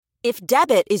If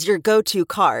debit is your go-to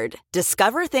card,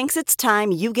 Discover thinks it's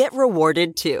time you get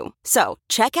rewarded too. So,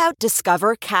 check out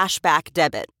Discover Cashback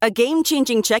Debit, a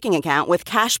game-changing checking account with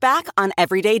cashback on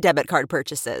everyday debit card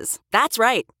purchases. That's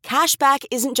right, cashback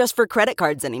isn't just for credit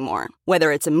cards anymore.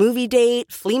 Whether it's a movie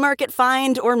date, flea market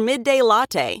find, or midday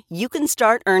latte, you can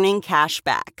start earning cash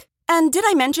back. And did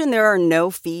I mention there are no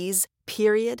fees,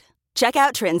 period? Check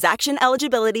out transaction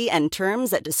eligibility and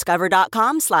terms at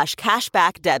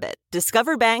discover.com/cashbackdebit.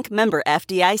 Discover Bank, member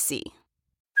FDIC.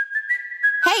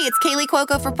 Hey, it's Kaylee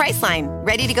Cuoco for Priceline.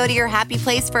 Ready to go to your happy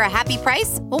place for a happy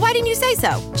price? Well, why didn't you say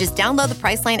so? Just download the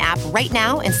Priceline app right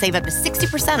now and save up to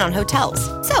 60% on hotels.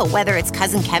 So whether it's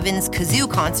Cousin Kevin's Kazoo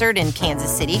Concert in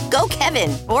Kansas City, go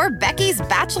Kevin, or Becky's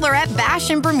Bachelorette Bash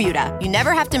in Bermuda, you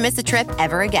never have to miss a trip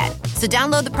ever again. So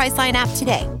download the Priceline app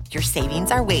today. Your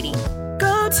savings are waiting.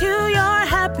 Go to your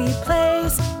happy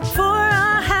place for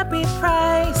a happy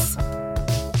price.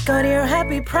 Go to your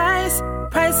happy price,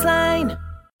 Priceline.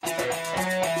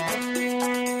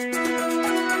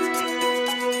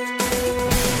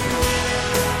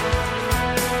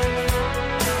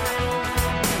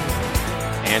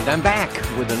 And I'm back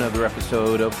with another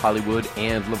episode of Hollywood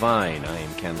and Levine. I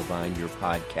am Ken Levine, your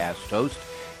podcast host.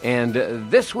 And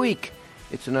this week,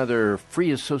 it's another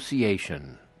free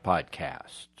association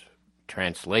podcast.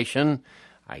 Translation,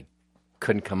 I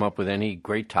couldn't come up with any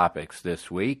great topics this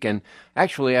week. And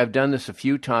actually, I've done this a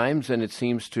few times, and it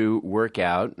seems to work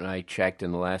out. I checked,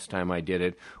 and the last time I did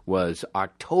it was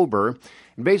October.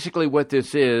 And basically what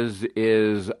this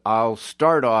is I'll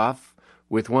start off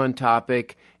with one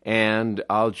topic, and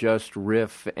I'll just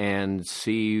riff and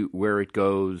see where it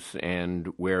goes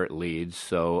and where it leads.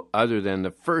 So other than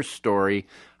the first story,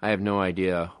 I have no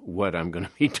idea what I'm going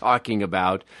to be talking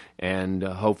about, and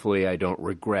hopefully I don't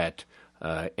regret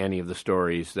any of the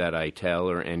stories that I tell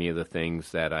or any of the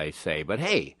things that I say. But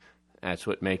hey, that's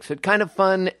what makes it kind of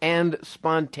fun and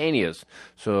spontaneous.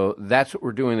 So that's what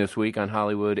we're doing this week on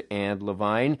Hollywood and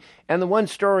Levine. And the one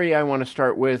story I want to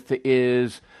start with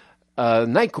is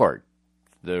Night Court,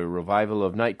 the revival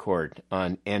of Night Court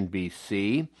on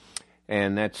NBC.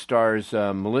 And that stars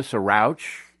Melissa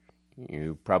Rauch.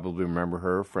 You probably remember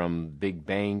her from Big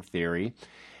Bang Theory.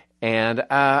 And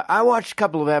I watched a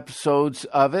couple of episodes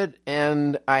of it,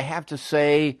 and I have to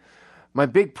say, my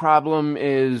big problem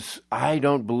is I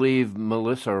don't believe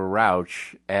Melissa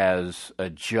Rauch as a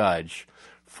judge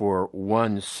for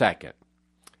 1 second.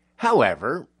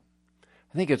 However,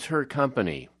 I think it's her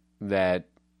company that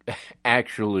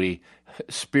actually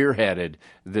spearheaded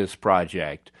this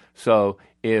project. So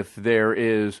if there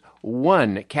is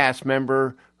one cast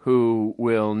member who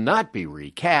will not be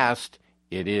recast,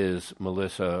 it is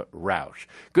Melissa Rauch.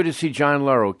 Good to see John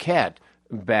Larroquette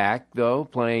back, though,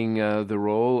 playing the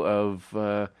role of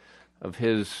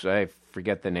his, I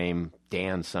forget the name,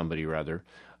 Dan somebody or other.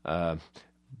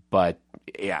 But,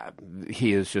 yeah,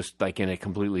 he is just like in a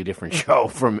completely different show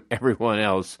from everyone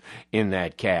else in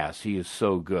that cast. He is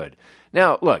so good.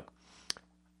 Now, look,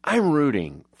 I'm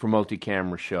rooting for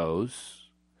multi-camera shows.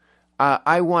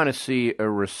 I want to see a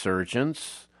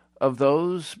resurgence of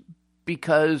those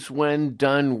because when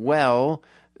done well,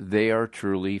 they are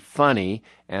truly funny.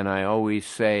 And I always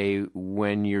say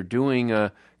when you're doing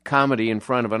a comedy in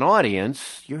front of an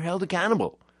audience, you're held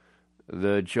accountable.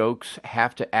 The jokes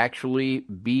have to actually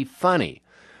be funny.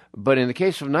 But in the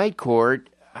case of Night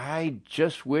Court, I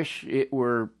just wish it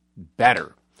were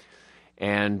better.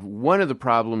 And one of the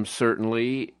problems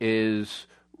certainly is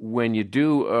when you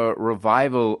do a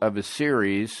revival of a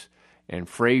series, and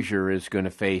Frasier is going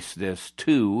to face this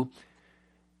too,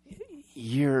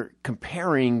 you're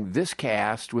comparing this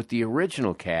cast with the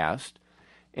original cast,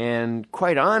 and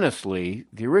quite honestly,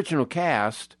 the original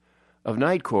cast of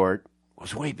Night Court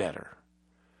was way better.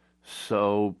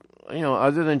 So,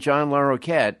 other than John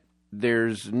Larroquette,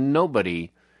 there's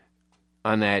nobody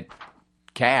on that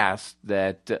cast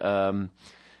that,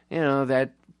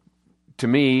 that to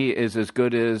me is as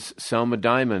good as Selma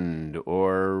Diamond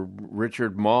or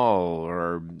Richard Mall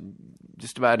or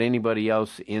just about anybody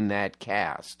else in that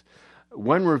cast.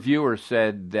 One reviewer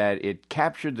said that it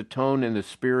captured the tone and the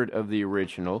spirit of the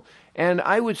original, and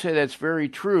I would say that's very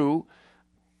true.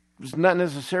 It's not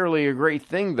necessarily a great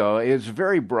thing, though. It's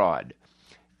very broad.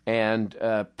 And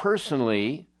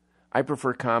personally, I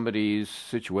prefer comedies,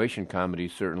 situation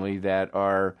comedies certainly, that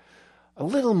are a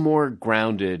little more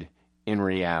grounded in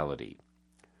reality.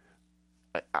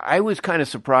 I was kind of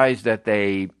surprised that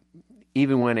they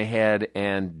even went ahead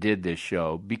and did this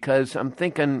show because I'm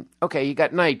thinking, okay, you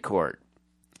got Night Court.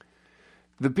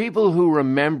 The people who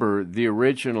remember the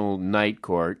original Night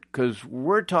Court, because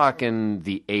we're talking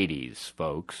the 80s,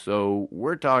 folks, so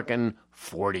we're talking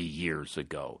 40 years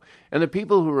ago. And the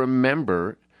people who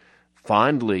remember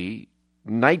fondly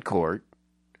Night Court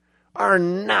are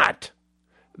not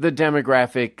the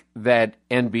demographic that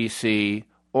NBC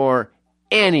or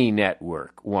any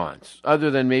network wants,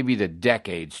 other than maybe the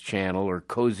Decades Channel or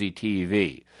Cozy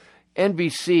TV.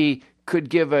 NBC could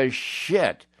give a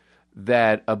shit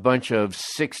that a bunch of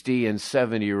 60 and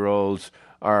 70-year-olds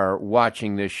are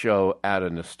watching this show out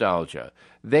of nostalgia.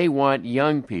 They want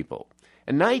young people.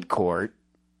 And Night Court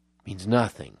means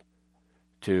nothing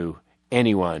to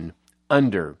anyone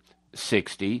under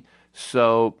 60,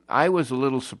 so I was a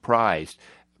little surprised.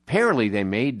 Apparently they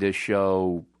made this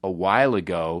show a while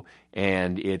ago,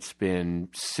 and it's been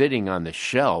sitting on the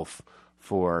shelf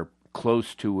for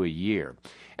close to a year.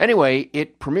 Anyway,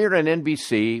 it premiered on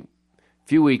NBC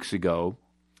few weeks ago,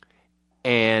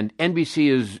 and NBC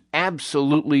is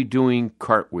absolutely doing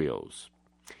cartwheels.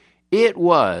 It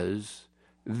was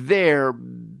their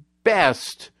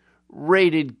best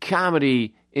rated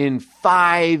comedy in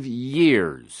 5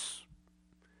 years.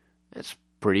 That's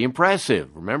pretty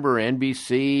impressive. Remember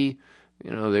NBC,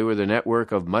 they were the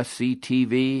network of must-see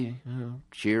TV,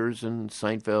 Cheers and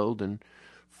Seinfeld and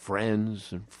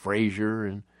Friends and Frasier.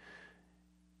 And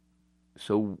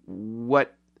so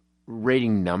what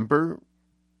rating number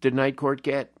did Night Court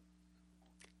get?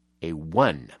 A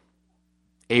 1.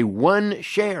 A 1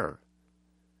 share.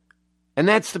 And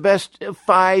that's the best of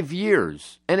 5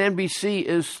 years. And NBC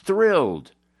is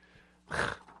thrilled.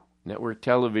 Network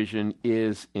television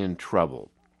is in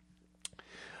trouble.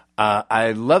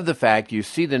 I love the fact you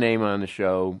see the name on the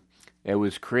show. It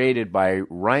was created by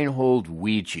Reinhold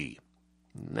Weege.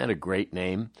 Isn't that a great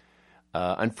name?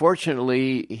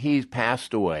 Unfortunately, he's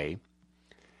passed away.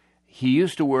 He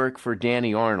used to work for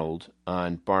Danny Arnold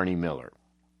on Barney Miller.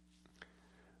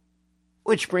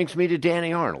 Which brings me to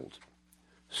Danny Arnold.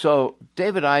 So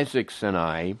David Isaacs and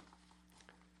I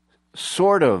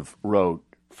sort of wrote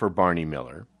for Barney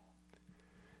Miller.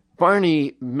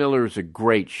 Barney Miller is a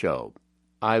great show.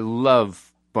 I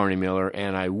love Barney Miller,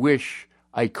 and I wish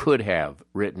I could have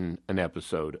written an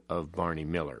episode of Barney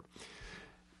Miller.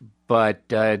 But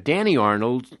Danny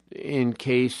Arnold, in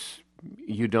case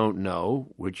you don't know,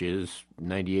 which is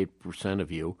 98%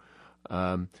 of you,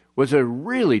 was a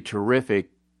really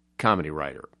terrific comedy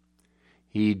writer.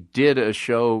 He did a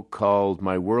show called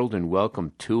My World and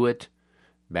Welcome to It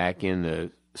back in the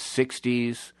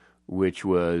 60s, which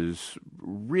was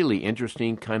really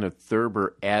interesting, kind of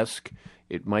Thurber-esque.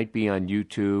 It might be on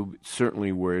YouTube,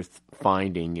 certainly worth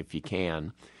finding if you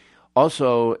can.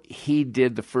 Also, he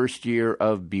did the first year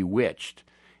of Bewitched.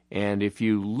 And if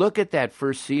you look at that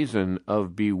first season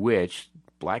of Bewitched,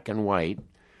 black and white,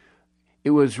 it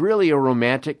was really a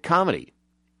romantic comedy.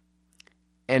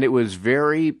 And it was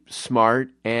very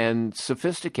smart and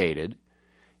sophisticated.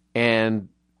 And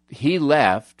he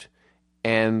left,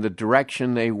 and the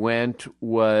direction they went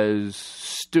was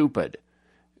stupid.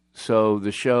 So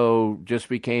the show just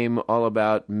became all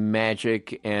about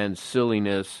magic and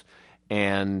silliness,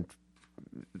 and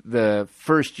the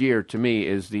first year, to me,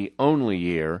 is the only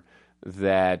year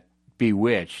that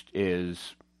Bewitched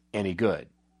is any good.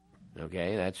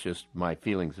 Okay, that's just my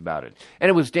feelings about it. And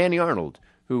it was Danny Arnold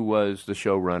who was the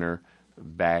showrunner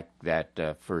back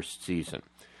that first season.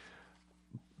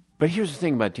 But here's the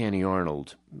thing about Danny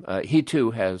Arnold. He,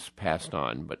 too, has passed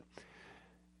on, but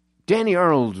Danny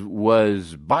Arnold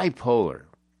was bipolar,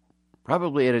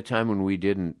 probably at a time when we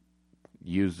didn't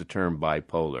use the term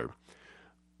bipolar.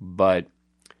 But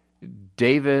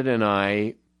David and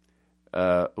I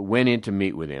went in to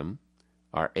meet with him.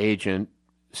 Our agent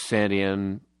sent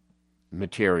in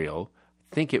material.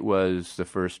 I think it was the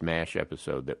first MASH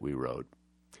episode that we wrote.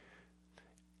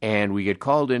 And we get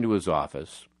called into his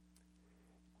office,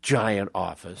 giant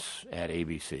office at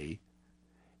ABC,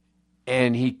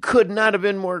 and he could not have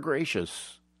been more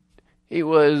gracious. He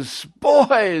was,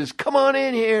 boys, come on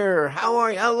in here. How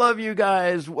are you? I love you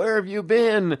guys. Where have you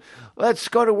been? Let's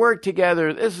go to work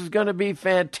together. This is going to be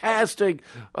fantastic.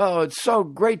 Oh, it's so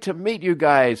great to meet you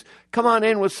guys. Come on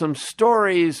in with some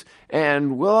stories,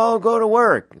 and we'll all go to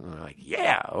work. And we're like,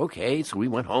 yeah, okay. So we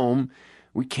went home.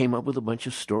 We came up with a bunch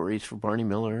of stories for Barney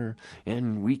Miller,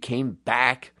 and we came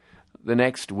back the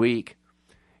next week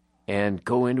and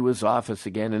go into his office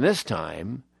again. And this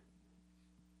time,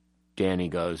 Danny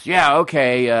goes, yeah,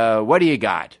 okay, what do you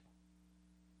got?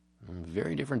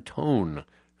 Very different tone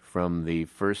from the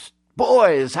first,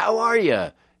 boys, how are you?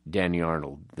 Danny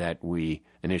Arnold that we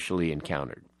initially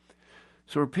encountered.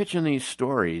 So we're pitching these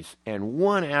stories, and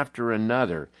one after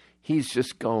another, he's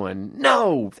just going,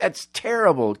 no, that's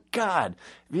terrible. God,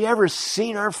 have you ever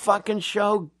seen our fucking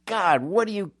show? God, what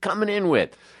are you coming in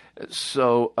with?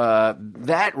 So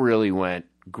that really went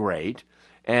great.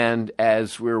 And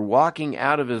as we're walking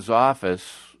out of his office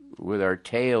with our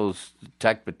tails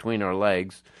tucked between our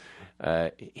legs,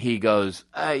 he goes,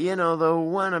 the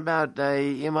one about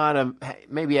you might have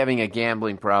maybe having a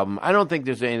gambling problem. I don't think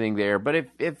there's anything there, but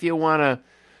if you want to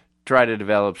try to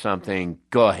develop something,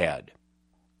 go ahead.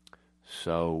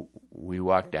 So we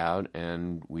walked out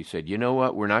and we said, you know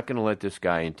what? We're not going to let this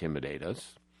guy intimidate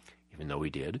us, even though we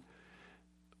did.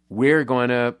 We're going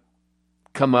to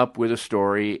come up with a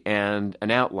story and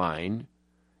an outline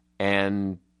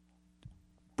and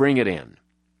bring it in,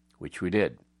 which we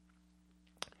did.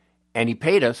 And he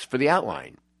paid us for the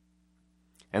outline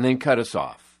and then cut us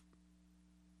off.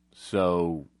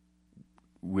 So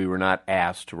we were not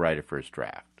asked to write a first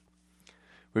draft.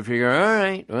 We figure, all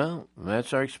right, well,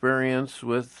 that's our experience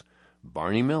with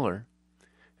Barney Miller.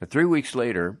 And 3 weeks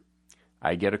later,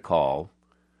 I get a call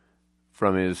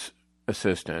from his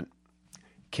assistant.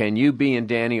 Can you be in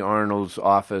Danny Arnold's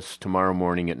office tomorrow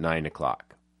morning at 9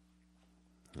 o'clock?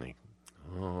 I'm like,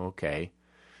 oh, okay.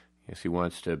 Guess he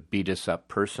wants to beat us up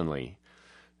personally.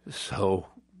 So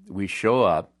we show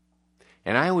up,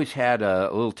 and I always had a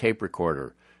little tape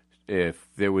recorder. If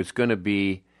there was going to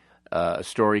be a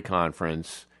story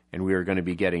conference and we were going to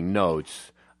be getting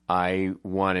notes, I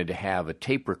wanted to have a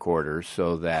tape recorder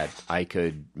so that I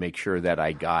could make sure that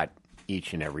I got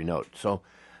each and every note. So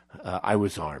I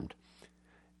was armed.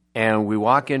 And we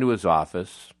walk into his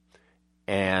office,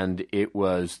 and it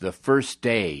was the first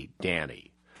day,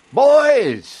 Danny.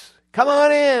 Boys, come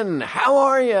on in. How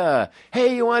are you?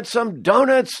 Hey, you want some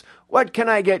donuts? What can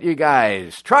I get you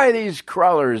guys? Try these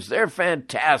crawlers. They're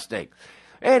fantastic.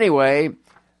 Anyway,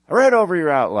 I read over your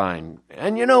outline,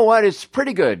 and you know what? It's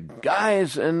pretty good,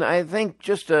 guys, and I think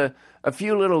just a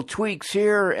few little tweaks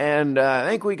here, and I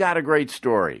think we got a great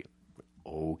story.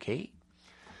 Okay.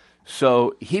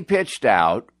 So he pitched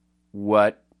out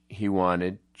what he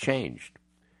wanted changed.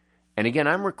 And again,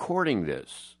 I'm recording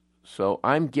this, so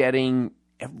I'm getting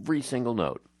every single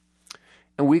note.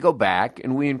 And we go back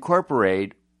and we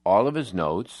incorporate all of his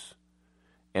notes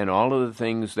and all of the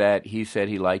things that he said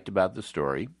he liked about the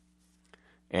story,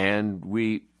 and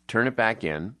we turn it back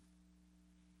in,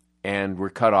 and we're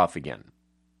cut off again.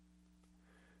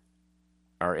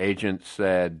 Our agent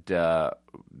said that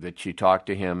she talked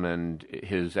to him, and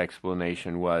his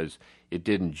explanation was it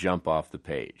didn't jump off the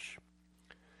page.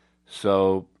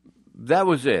 So that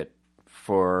was it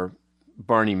for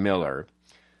Barney Miller,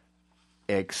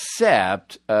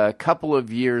 except a couple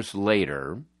of years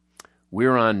later,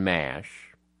 we're on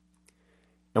MASH,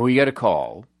 and we get a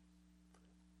call,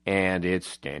 and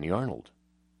it's Danny Arnold.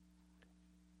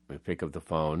 We pick up the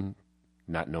phone,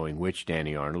 not knowing which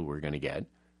Danny Arnold we're going to get.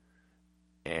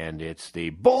 And it's the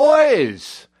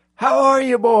boys. How are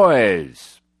you,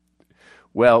 boys?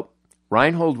 Well,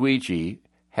 Reinhold Weege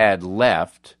had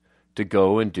left to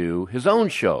go and do his own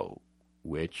show,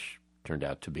 which turned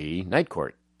out to be Night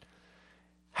Court.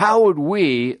 How would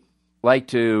we like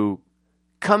to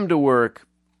come to work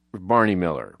with Barney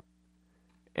Miller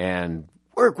and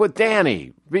work with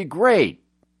Danny? Be great.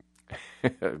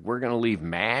 We're going to leave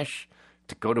MASH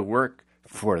to go to work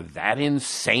for that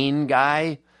insane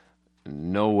guy?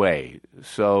 No way.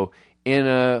 So in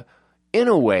a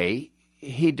way,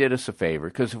 he did us a favor,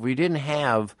 because if we didn't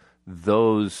have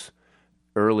those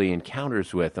early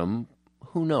encounters with him,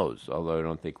 who knows? Although I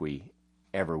don't think we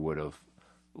ever would have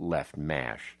left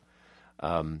MASH.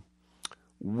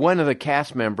 One of the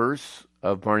cast members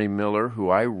of Barney Miller who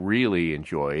I really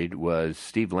enjoyed was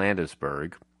Steve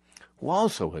Landesberg, who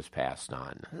also has passed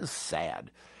on. This is sad.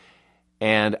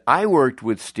 And I worked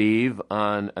with Steve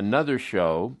on another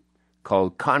show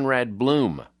called Conrad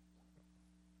Bloom.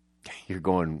 You're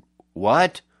going,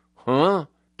 what? Huh?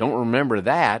 Don't remember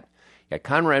that. Yeah,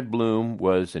 Conrad Bloom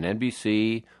was an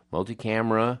NBC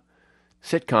multi-camera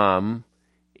sitcom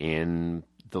in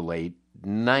the late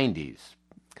 90s.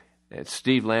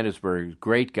 Steve Landesberg,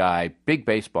 great guy, big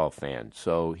baseball fan,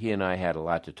 so he and I had a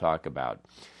lot to talk about.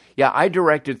 Yeah, I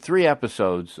directed 3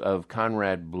 episodes of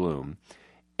Conrad Bloom.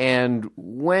 And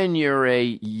when you're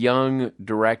a young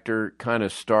director kind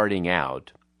of starting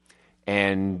out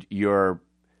and you're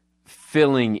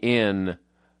filling in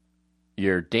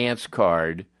your dance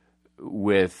card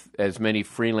with as many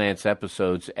freelance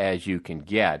episodes as you can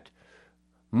get,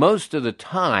 most of the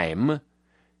time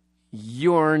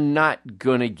you're not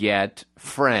going to get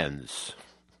friends.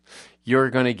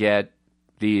 You're going to get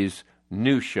these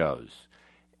new shows.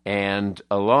 And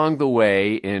along the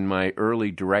way in my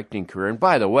early directing career, and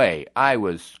by the way, I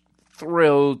was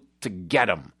thrilled to get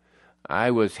them.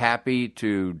 I was happy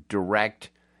to direct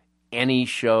any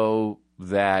show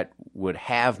that would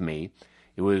have me.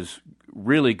 It was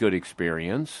really good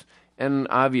experience, and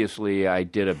obviously I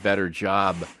did a better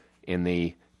job in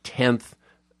the 10th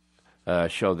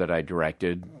show that I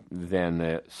directed than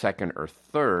the second or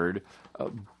third,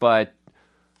 but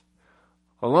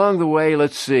along the way,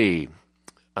 let's see,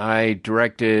 I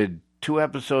directed 2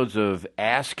 episodes of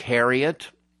Ask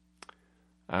Harriet.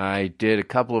 I did a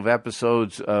couple of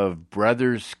episodes of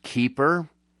Brother's Keeper.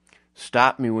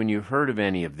 Stop me when you've heard of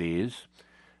any of these.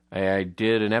 I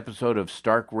did an episode of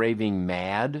Stark Raving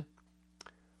Mad,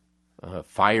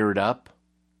 Fired Up,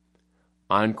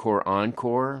 Encore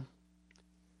Encore,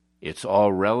 It's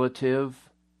All Relative,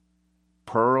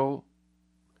 Pearl.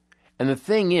 And the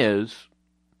thing is,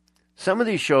 some of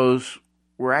these shows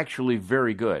were actually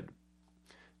very good.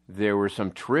 There were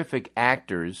some terrific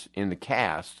actors in the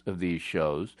cast of these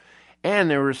shows, and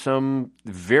there were some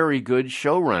very good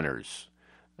showrunners.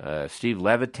 Steve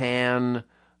Levitan,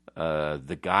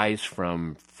 the guys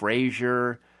from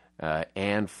Frasier,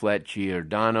 Ann Flett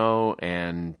Giordano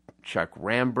and Chuck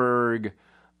Ramberg,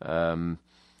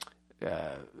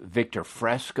 Victor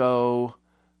Fresco,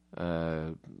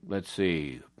 let's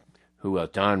see, who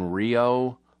else? Don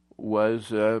Rio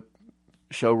was a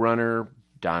showrunner,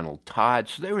 Donald Todd.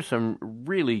 So there were some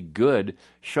really good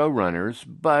showrunners,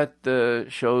 but the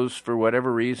shows, for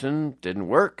whatever reason, didn't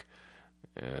work.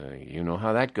 You know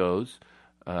how that goes.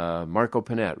 Marco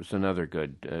Panett was another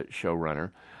good showrunner.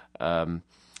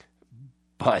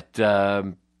 But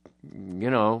you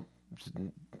know,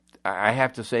 I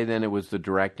have to say then it was the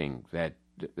directing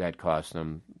that cost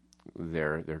them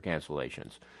their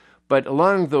cancellations. But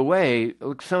along the way,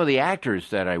 look, some of the actors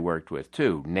that I worked with,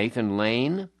 too. Nathan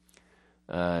Lane,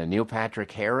 Neil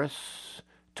Patrick Harris,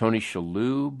 Tony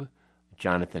Shalhoub,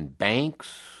 Jonathan Banks,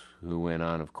 who went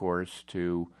on, of course,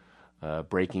 to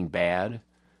Breaking Bad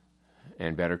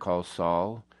and Better Call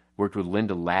Saul. Worked with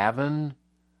Linda Lavin,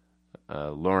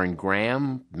 Lauren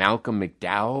Graham, Malcolm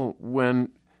McDowell. When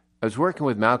I was working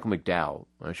with Malcolm McDowell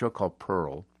on a show called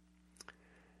Pearl,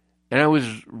 and I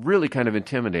was really kind of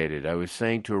intimidated. I was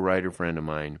saying to a writer friend of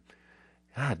mine,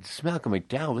 God, this Malcolm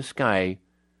McDowell, this guy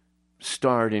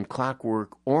starred in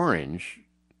Clockwork Orange,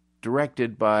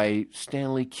 directed by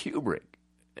Stanley Kubrick.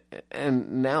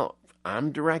 And now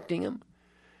I'm directing him?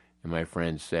 And my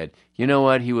friend said, you know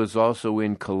what? He was also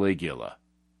in Caligula.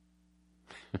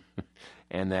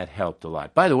 And that helped a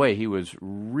lot. By the way, he was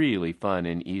really fun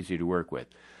and easy to work with.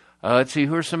 Let's see,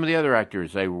 who are some of the other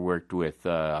actors I worked with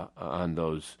on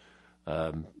those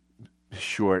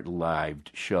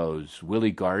short-lived shows?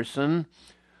 Willie Garson,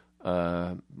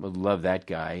 love that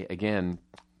guy. Again,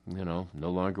 you know, no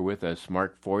longer with us.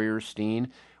 Mark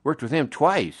Feuerstein, worked with him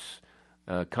twice.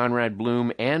 Conrad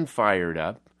Bloom and Fired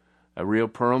Up. Rhea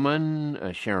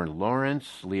Perlman, Sharon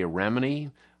Lawrence, Leah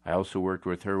Remini. I also worked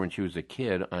with her when she was a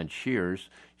kid on Cheers.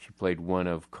 She played one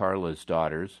of Carla's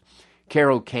daughters.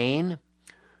 Carol Kane,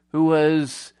 who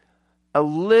was a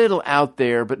little out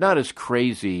there, but not as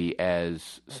crazy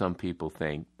as some people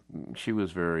think. She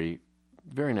was very,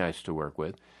 very nice to work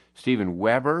with. Stephen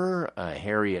Weber,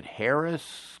 Harriet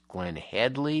Harris, Glenn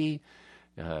Headley,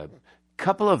 a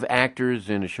couple of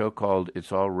actors in a show called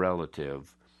It's All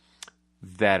Relative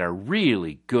that are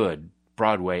really good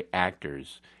Broadway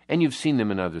actors, and you've seen them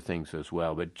in other things as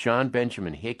well. But John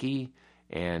Benjamin Hickey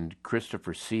and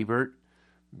Christopher Siebert,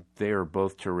 they are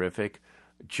both terrific.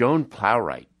 Joan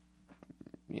Plowright,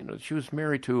 you know, she was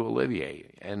married to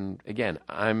Olivier. And again,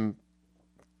 I'm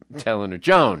telling her,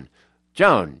 Joan,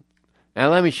 now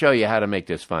let me show you how to make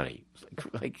this funny.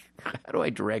 Like, how do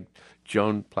I direct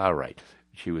Joan Plowright?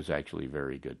 She was actually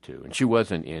very good, too. And she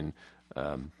wasn't in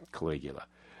Caligula.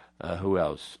 Who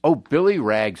else? Oh, Billy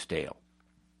Ragsdale,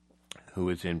 who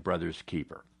was in Brother's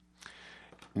Keeper.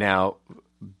 Now,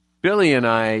 Billy and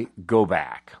I go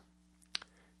back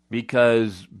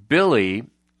because Billy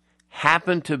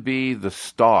happened to be the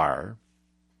star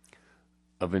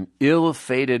of an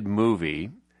ill-fated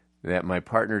movie that my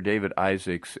partner David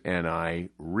Isaacs and I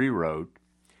rewrote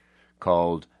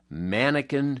called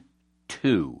Mannequin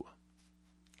 2.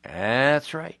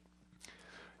 That's right.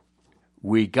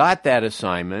 We got that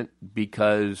assignment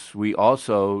because we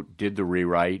also did the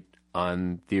rewrite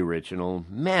on the original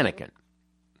Mannequin.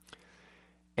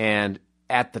 And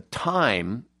at the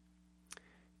time,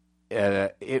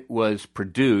 it was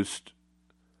produced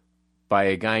by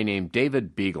a guy named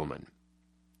David Beagleman.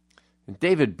 And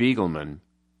David Beagleman,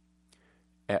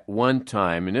 at one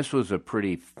time, and this was a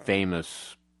pretty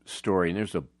famous story, and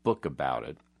there's a book about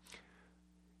it,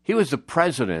 he was the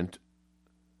president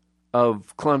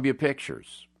of Columbia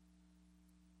Pictures.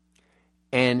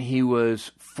 and he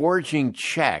was forging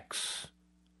checks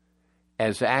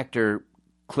as actor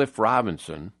Cliff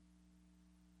Robinson,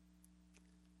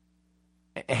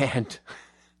 and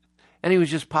he was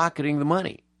just pocketing the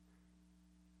money.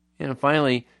 And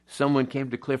finally, someone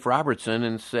came to Cliff Robertson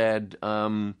and said,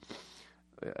 "Look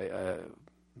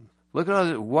at all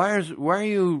this. Why are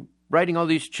you writing all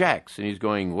these checks?" And he's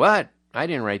going, "What? I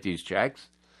didn't write these checks."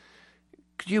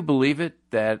 Could you believe it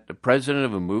that the president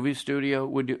of a movie studio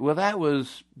would do? Well, that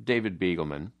was David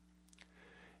Beagleman.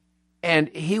 And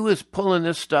he was pulling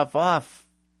this stuff off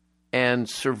and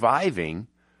surviving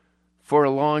for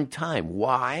a long time.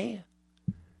 Why?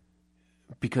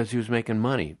 Because he was making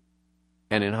money.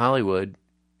 And in Hollywood,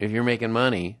 if you're making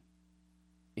money,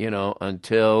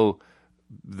 until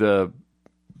the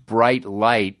bright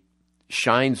light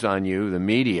shines on you, the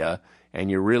media, and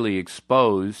you're really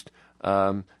exposed,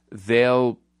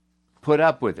 they'll put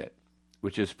up with it,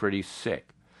 which is pretty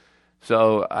sick.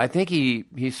 So I think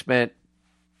he spent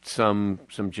some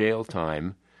jail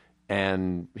time,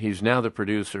 and he's now the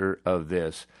producer of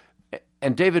this.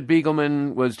 And David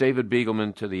Beagleman was David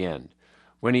Beagleman to the end.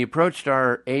 When he approached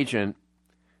our agent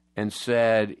and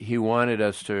said he wanted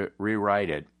us to rewrite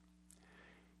it,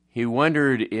 he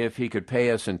wondered if he could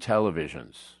pay us in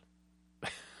televisions.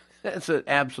 That's an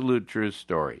absolute true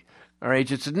story. Our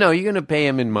agent said, "No, you're going to pay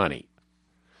him in money."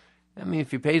 I mean,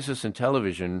 if he pays us in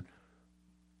television,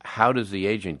 how does the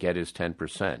agent get his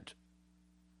 10%?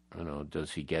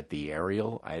 Does he get the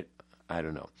aerial? I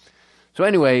don't know. So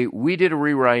anyway, we did a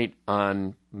rewrite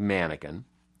on Mannequin.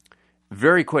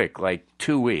 Very quick, like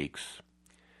 2 weeks.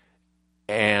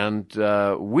 And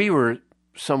we were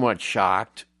somewhat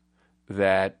shocked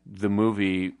that the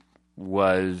movie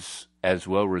was as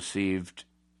well received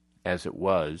as it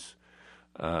was.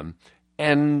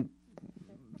 And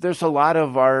there's a lot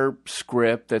of our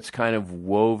script that's kind of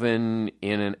woven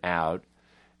in and out.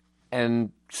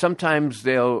 And sometimes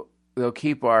they'll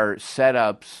keep our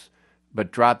setups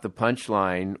but drop the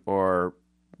punchline, or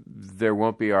there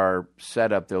won't be our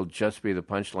setup, there'll just be the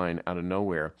punchline out of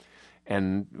nowhere.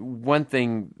 And one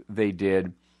thing they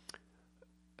did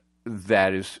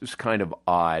that is kind of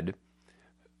odd,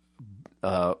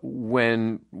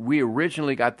 when we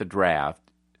originally got the draft,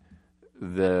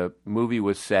 the movie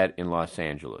was set in Los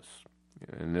Angeles.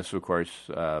 And this, of course,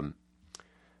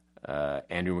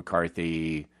 Andrew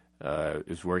McCarthy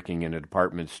is working in a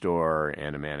department store,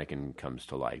 and a mannequin comes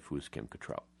to life, who's Kim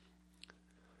Cattrall.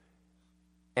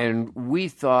 And we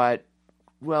thought,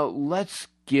 well, let's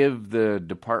give the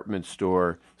department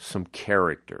store some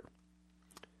character.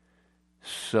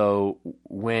 So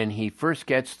when he first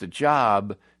gets the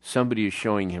job, somebody is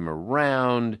showing him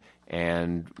around,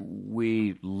 and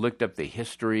we looked up the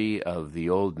history of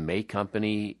the old May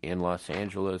Company in Los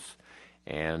Angeles,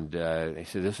 and they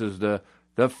said this is the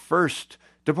first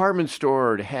department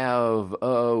store to have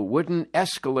a wooden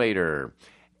escalator,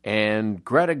 and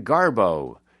Greta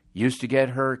Garbo used to get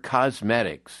her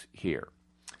cosmetics here.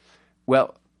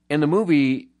 Well, in the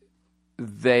movie,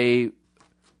 they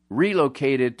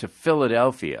relocated to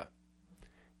Philadelphia,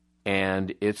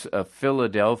 and it's a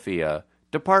Philadelphia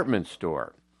department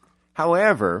store.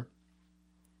 However,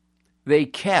 they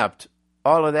kept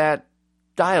all of that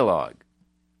dialogue.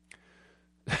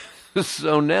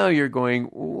 So now you're going,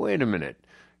 wait a minute,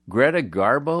 Greta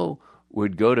Garbo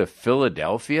would go to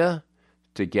Philadelphia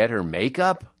to get her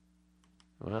makeup?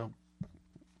 Well,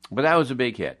 but that was a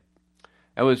big hit.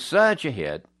 It was such a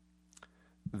hit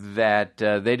that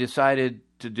they decided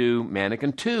to do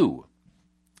Mannequin 2.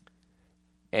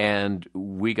 And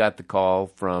we got the call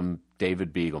from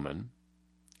David Beagleman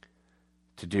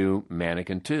to do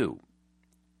Mannequin 2.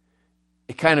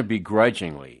 It kind of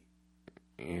begrudgingly.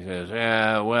 He says,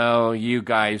 well, you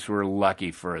guys were lucky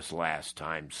for us last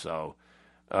time, so,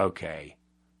 okay,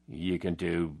 you can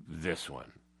do this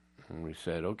one. And we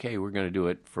said, okay, we're going to do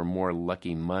it for more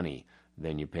lucky money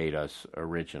than you paid us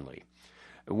originally.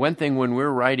 One thing, when we're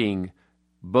writing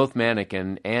both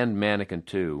Mannequin and Mannequin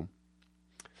 2,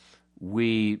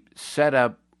 we set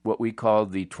up what we call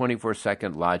the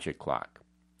 24-second logic clock.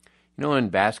 You know, in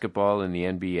basketball in the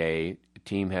NBA, a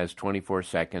team has 24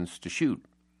 seconds to shoot.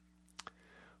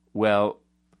 Well,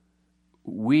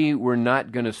 we were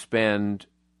not going to spend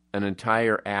an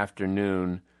entire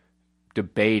afternoon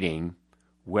debating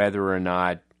whether or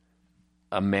not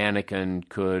a mannequin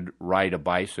could ride a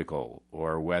bicycle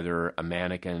or whether a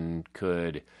mannequin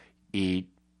could eat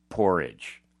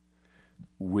porridge.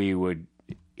 We would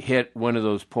hit one of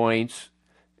those points,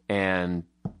 and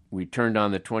we turned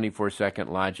on the 24-second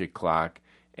logic clock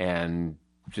and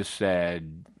just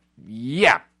said,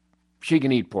 yeah, she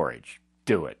can eat porridge.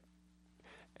 Do it.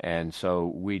 And so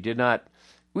we did not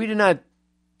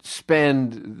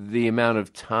spend the amount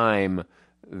of time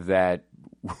that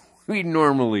we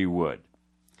normally would,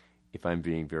 if I'm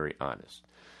being very honest.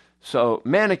 So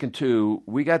Mannequin 2,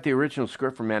 we got the original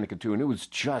script for Mannequin 2, and it was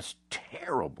just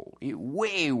terrible.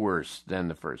 Way worse than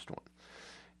the first one.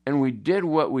 And we did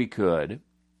what we could,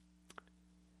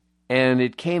 and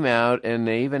it came out, and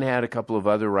they even had a couple of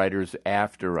other writers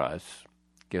after us.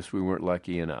 Guess we weren't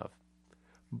lucky enough.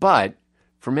 But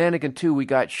for Mannequin 2, we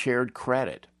got shared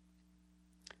credit.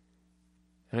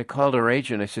 And I called our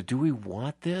agent. I said, do we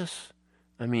want this?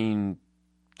 I mean,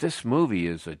 this movie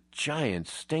is a giant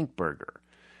stinkburger.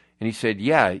 And he said,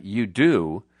 yeah, you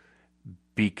do,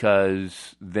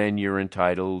 because then you're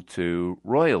entitled to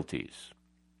royalties.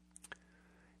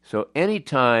 So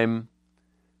anytime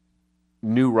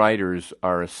new writers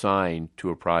are assigned to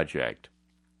a project,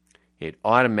 it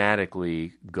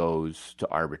automatically goes to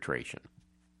arbitration.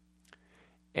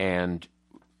 And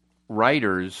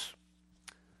writers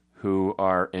who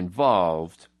are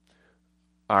involved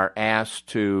are asked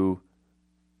to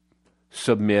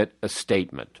submit a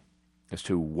statement as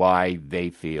to why they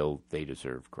feel they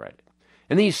deserve credit.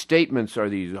 And these statements are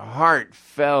these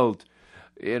heartfelt,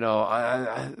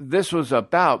 this was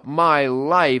about my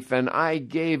life, and I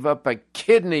gave up a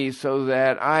kidney so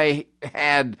that I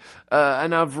had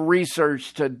enough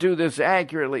research to do this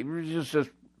accurately. Just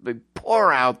they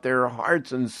pour out their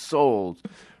hearts and souls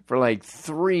for like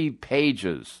 3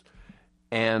 pages.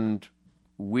 And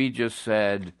we just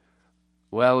said,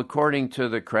 well, according to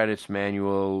the credits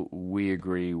manual, we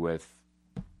agree with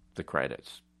the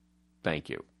credits. Thank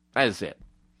you. That's it.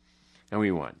 And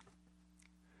we won.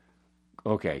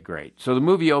 Okay, great. So the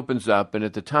movie opens up, and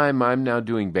at the time I'm now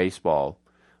doing baseball.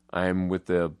 I'm with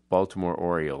the Baltimore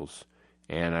Orioles,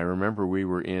 and I remember we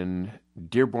were in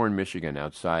Dearborn, Michigan,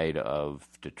 outside of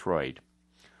Detroit,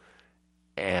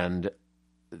 and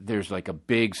there's like a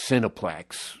big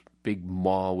Cineplex, big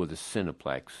mall with a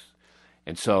Cineplex,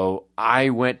 and so I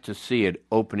went to see it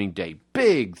opening day,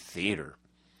 big theater.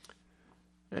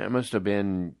 It must have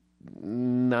been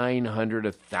 900,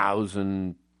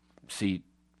 1,000 seat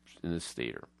in this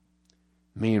theater.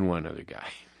 Me and one other guy.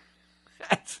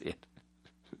 That's it.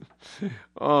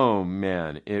 Oh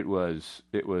man, it was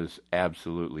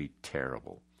absolutely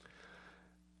terrible.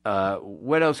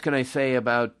 What else can I say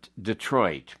about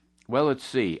Detroit? Well, let's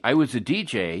see. I was a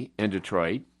DJ in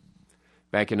Detroit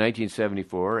back in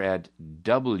 1974 at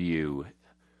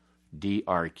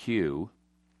WDRQ,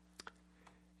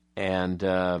 and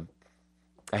I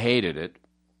hated it.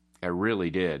 I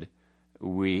really did.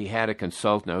 We had a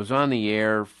consultant. I was on the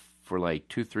air for like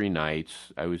 2-3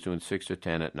 nights. I was doing 6 to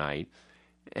 10 at night,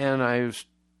 and I was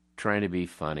trying to be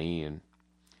funny and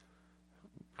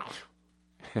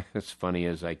as funny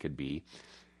as I could be.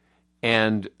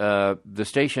 And the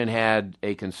station had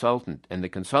a consultant, and the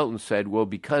consultant said, well,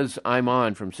 because I'm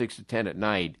on from 6 to 10 at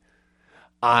night,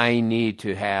 I need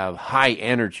to have high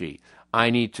energy. I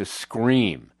need to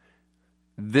scream.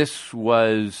 This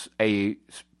was a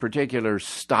particular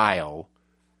style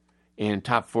in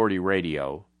top 40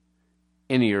 radio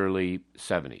in the early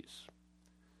 70s.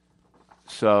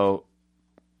 So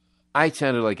I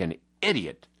sounded like an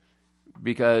idiot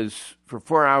because for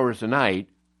 4 hours a night,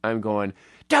 I'm going,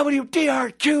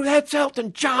 WDRQ, that's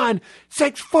Elton John,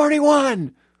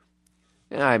 641.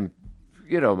 And I'm,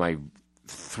 my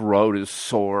throat is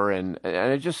sore, and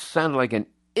I just sounded like an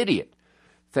idiot.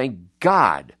 Thank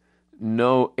God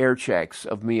no air checks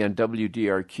of me on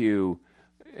WDRQ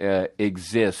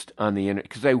exist on the internet,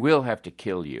 because I will have to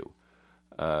kill you.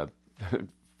 But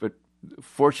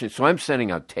fortunately, so I'm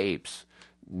sending out tapes,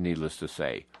 needless to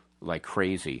say, like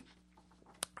crazy.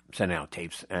 I'm sending out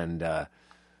tapes, and I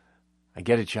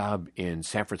get a job in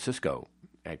San Francisco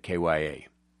at KYA.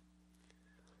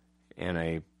 And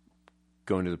I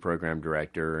go into the program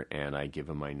director, and I give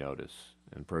him my notice.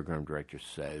 And the program director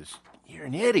says, you're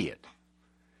an idiot.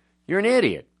 You're an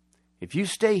idiot. If you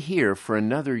stay here for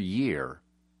another year,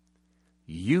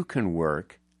 you can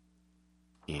work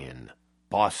in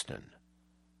Boston.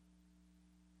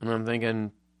 And I'm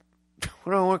thinking,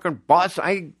 what do I work in Boston?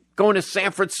 I'm going to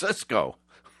San Francisco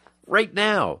right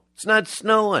now. It's not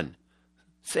snowing.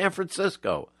 San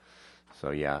Francisco.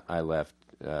 So, yeah, I left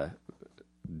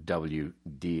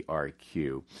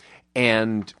WDRQ.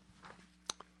 And,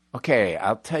 okay,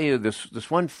 I'll tell you this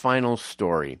one final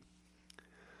story.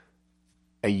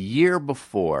 A year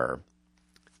before,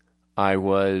 I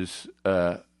was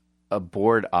a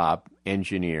board op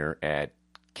engineer at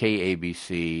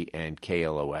KABC and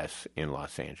KLOS in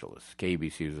Los Angeles.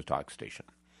 KABC was a talk station.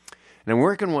 And I'm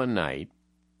working one night,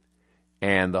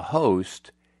 and the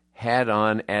host had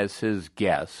on as his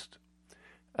guest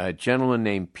a gentleman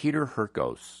named Peter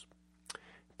Herkos.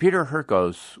 Peter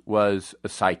Hurkos was a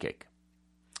psychic,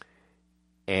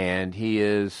 and he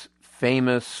is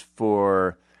famous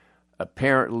for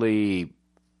apparently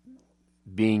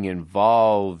being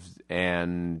involved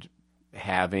and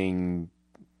having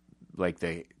like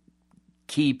the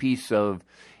key piece of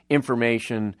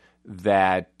information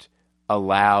that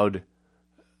allowed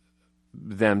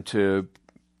them to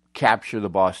capture the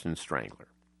Boston Strangler.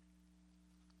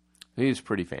 He's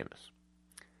pretty famous.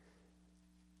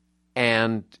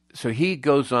 And so he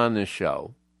goes on this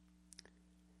show,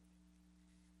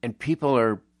 and people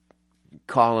are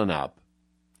calling up.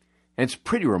 And it's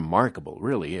pretty remarkable, it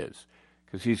really is.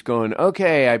 Because he's going,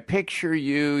 okay, I picture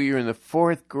you're in the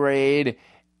 4th grade,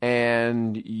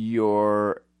 and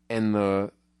you're in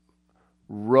the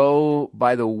row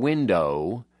by the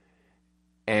window,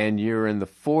 and you're in the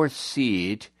 4th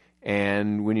seat,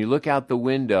 and when you look out the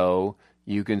window,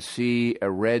 you can see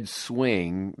a red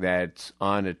swing that's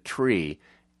on a tree.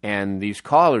 And these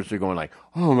callers are going like,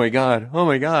 oh my God,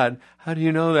 how do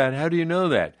you know that? How do you know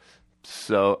that?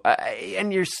 So,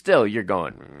 and you're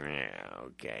going, yeah,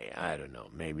 okay, I don't know.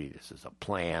 Maybe this is a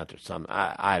plant or something.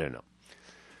 I don't know.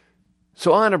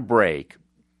 So on a break,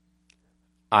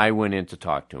 I went in to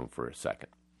talk to him for a second.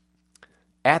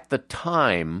 At the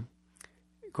time,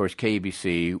 of course,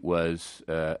 KBC was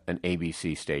an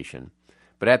ABC station.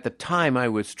 But at the time, I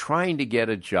was trying to get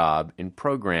a job in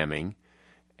programming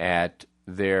at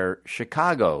their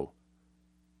Chicago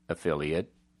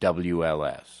affiliate,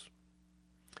 WLS.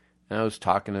 And I was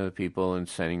talking to the people and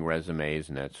sending resumes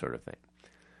and that sort of thing.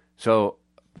 So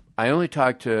I only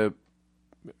talked to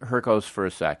Hurkos for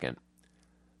a second,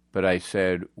 but I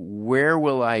said, where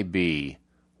will I be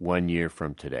 1 year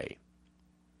from today?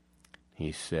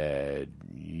 He said,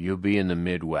 you'll be in the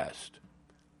Midwest.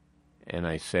 And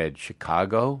I said,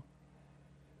 Chicago?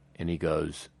 And he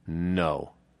goes,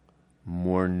 no,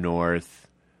 more north.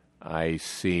 I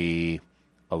see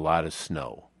a lot of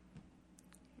snow.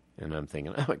 And I'm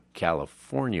thinking, I'm a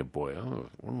California boy. Oh,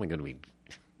 what am I going to be,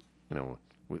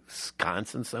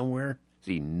 Wisconsin somewhere? Is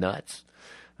he nuts?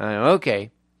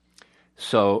 Okay.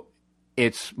 So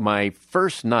it's my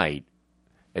first night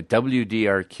at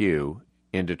WDRQ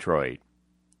in Detroit.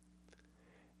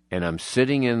 And I'm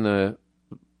sitting in the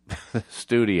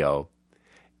studio,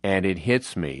 and it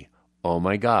hits me, oh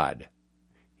my God,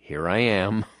 here I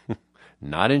am,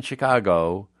 not in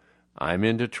Chicago, I'm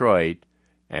in Detroit,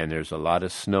 and there's a lot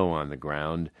of snow on the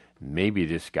ground. Maybe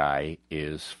this guy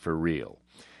is for real.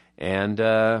 And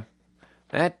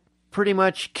that pretty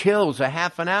much kills a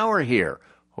half an hour here.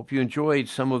 Hope you enjoyed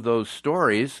some of those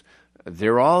stories.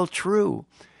 They're all true.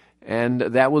 And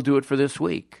that will do it for this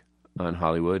week on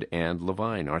Hollywood and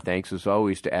Levine. Our thanks, as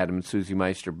always, to Adam and Susie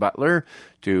Meister Butler,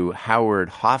 to Howard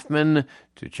Hoffman,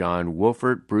 to John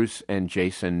Wolfert, Bruce and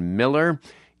Jason Miller.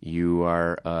 You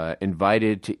are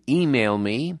invited to email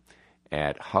me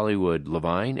at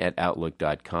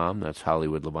hollywoodlevine@outlook.com. That's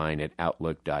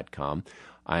hollywoodlevine@outlook.com.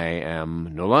 I am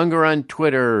no longer on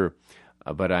Twitter,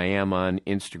 but I am on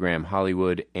Instagram,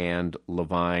 Hollywood and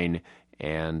Levine,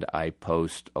 and I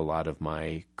post a lot of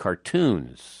my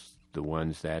cartoons, the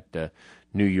ones that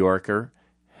New Yorker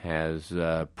has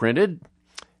printed,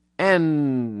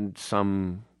 and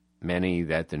many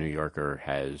that the New Yorker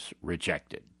has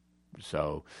rejected.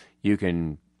 So you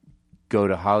can go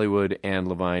to Hollywood and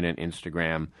Levine on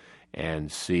Instagram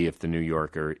and see if the New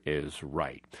Yorker is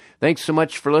right. Thanks so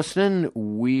much for listening.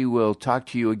 We will talk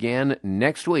to you again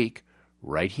next week,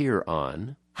 right here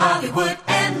on Hollywood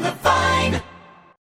and Levine.